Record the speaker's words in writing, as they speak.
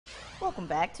Welcome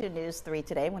back to News 3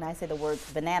 Today. When I say the word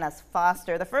Bananas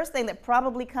Foster, the first thing that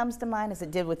probably comes to mind, as it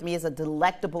did with me, is a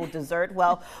delectable dessert.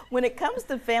 Well, when it comes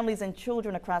to families and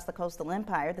children across the coastal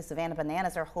empire, the Savannah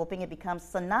Bananas are hoping it becomes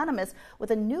synonymous with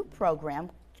a new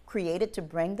program created to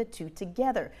bring the two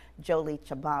together. Jolie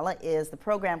Chabala is the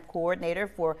program coordinator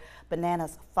for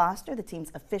Bananas Foster, the team's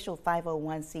official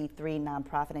 501c3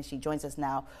 nonprofit, and she joins us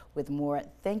now with more.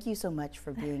 Thank you so much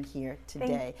for being here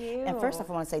today. Thank you. And first off,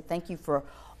 I want to say thank you for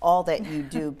all that you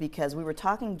do, because we were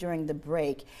talking during the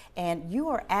break, and you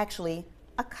are actually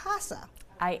a CASA.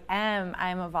 I am.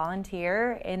 I'm a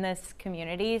volunteer in this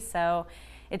community, so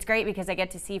it's great because I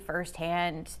get to see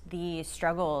firsthand the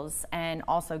struggles and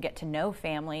also get to know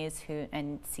families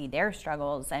and see their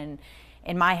struggles. And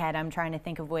in my head, I'm trying to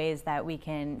think of ways that we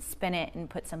can spin it and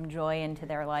put some joy into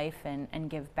their life and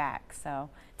give back. So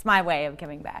it's my way of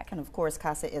giving back. And of course,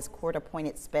 CASA is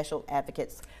court-appointed special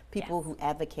advocates, people who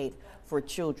advocate for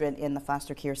children in the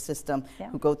foster care system,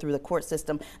 who go through the court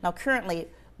system. Now, currently,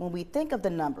 when we think of the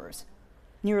numbers,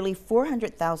 nearly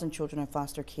 400,000 children in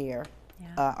foster care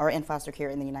are in foster care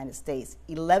in the United States,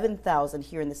 11,000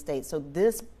 here in the States. So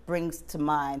this brings to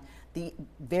mind the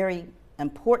very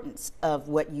importance of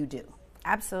what you do.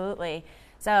 Absolutely.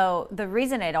 So the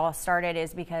reason it all started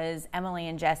is because Emily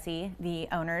and Jesse, the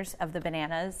owners of the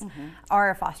Bananas,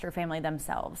 are a foster family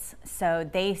themselves. So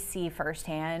they see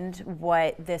firsthand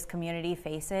what this community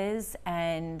faces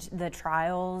and the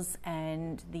trials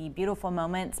and the beautiful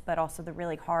moments, but also the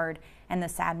really hard and the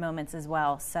sad moments as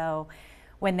well. So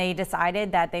when they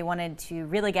decided that they wanted to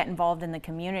really get involved in the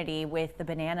community with the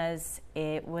Bananas,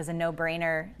 it was a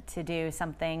no-brainer to do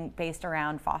something based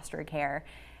around foster care.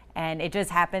 And it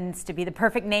just happens to be the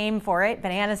perfect name for it,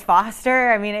 Bananas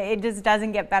Foster. I mean, it just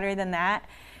doesn't get better than that.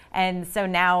 And so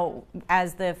now,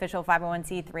 as the official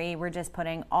 501c3, we're just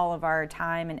putting all of our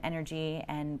time and energy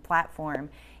and platform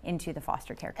into the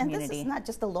foster care community. And this is not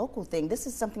just a local thing. This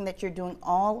is something that you're doing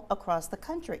all across the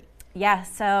country. Yeah,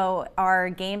 so our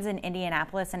games in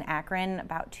Indianapolis and Akron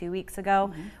about 2 weeks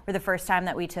ago were the first time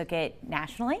that we took it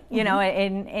nationally, you know,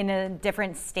 in a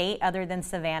different state other than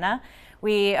Savannah.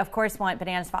 We, of course, want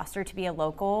Bananas Foster to be a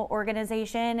local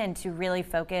organization and to really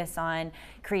focus on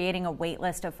creating a wait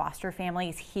list of foster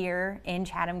families here in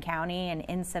Chatham County and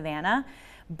in Savannah.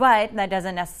 But that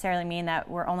doesn't necessarily mean that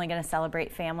we're only going to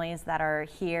celebrate families that are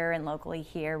here and locally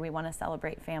here. We want to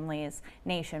celebrate families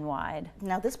nationwide.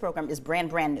 Now, this program is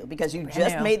brand new, because you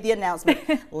just made the announcement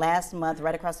last month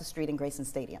right across the street in Grayson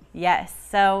Stadium. Yes.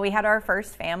 So we had our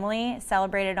first family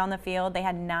celebrated on the field. They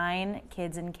had 9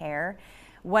 kids in care.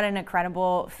 What an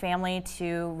incredible family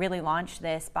to really launch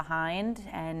this behind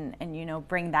and you know,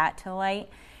 bring that to light.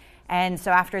 And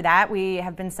so after that, we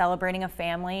have been celebrating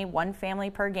one family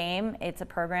per game. It's a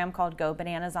program called Go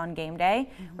Bananas on Game Day,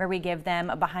 where we give them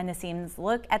a behind-the-scenes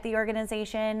look at the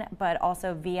organization, but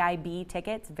also VIB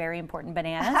tickets, very important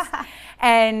bananas.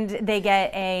 And they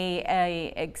get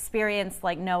a experience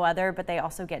like no other, but they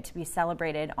also get to be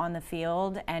celebrated on the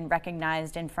field and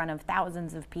recognized in front of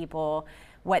thousands of people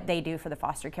what they do for the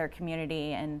foster care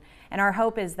community. And our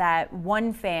hope is that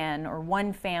one fan or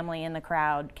one family in the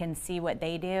crowd can see what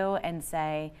they do and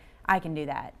say, I can do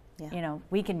that. You know,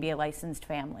 we can be a licensed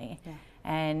family.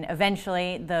 And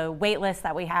eventually the wait list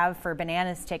that we have for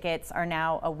Bananas tickets are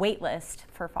now a wait list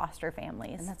for foster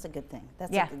families. And that's a good thing.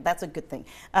 That's a good thing.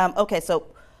 Okay, so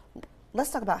let's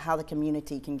talk about how the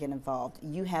community can get involved.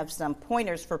 You have some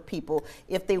pointers for people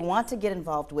if they want to get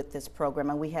involved with this program,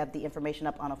 and we have the information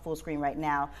up on a full screen right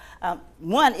now.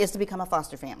 One is to become a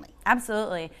foster family.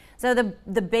 Absolutely. So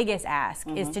the biggest ask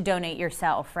is to donate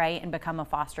yourself, right, and become a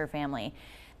foster family.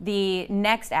 The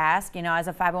next ask, you know, as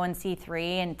a 501c3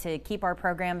 and to keep our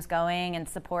programs going and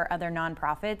support other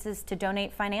nonprofits, is to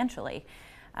donate financially.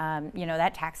 You know,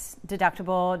 that tax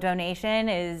deductible donation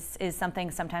is something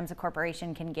sometimes a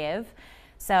corporation can give.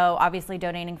 So obviously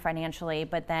donating financially,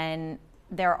 but then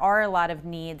there are a lot of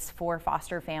needs for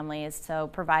foster families. So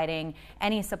providing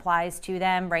any supplies to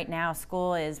them. Right now,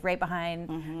 school is right behind,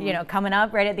 you know, coming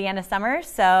up right at the end of summer.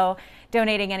 So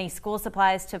donating any school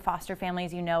supplies to foster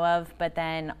families you know of, but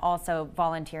then also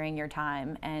volunteering your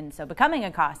time. And so becoming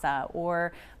a CASA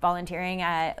or volunteering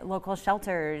at local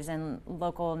shelters and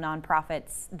local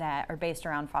nonprofits that are based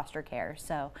around foster care.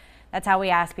 So that's how we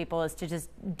ask people, is to just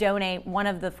donate one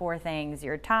of the 4 things: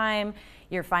 your time,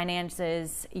 your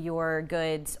finances, your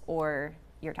goods, or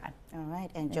your time. All right,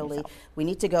 and Jolie, we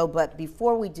need to go, but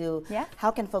before we do, how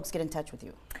can folks get in touch with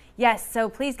you? Yes, so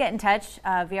please get in touch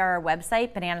via our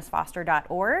website,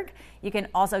 bananasfoster.org. You can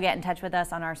also get in touch with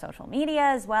us on our social media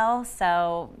as well.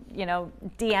 So,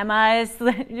 DM us,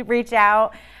 reach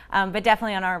out, but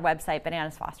definitely on our website,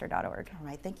 bananasfoster.org. All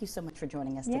right. Thank you so much for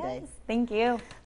joining us today. Yes, thank you.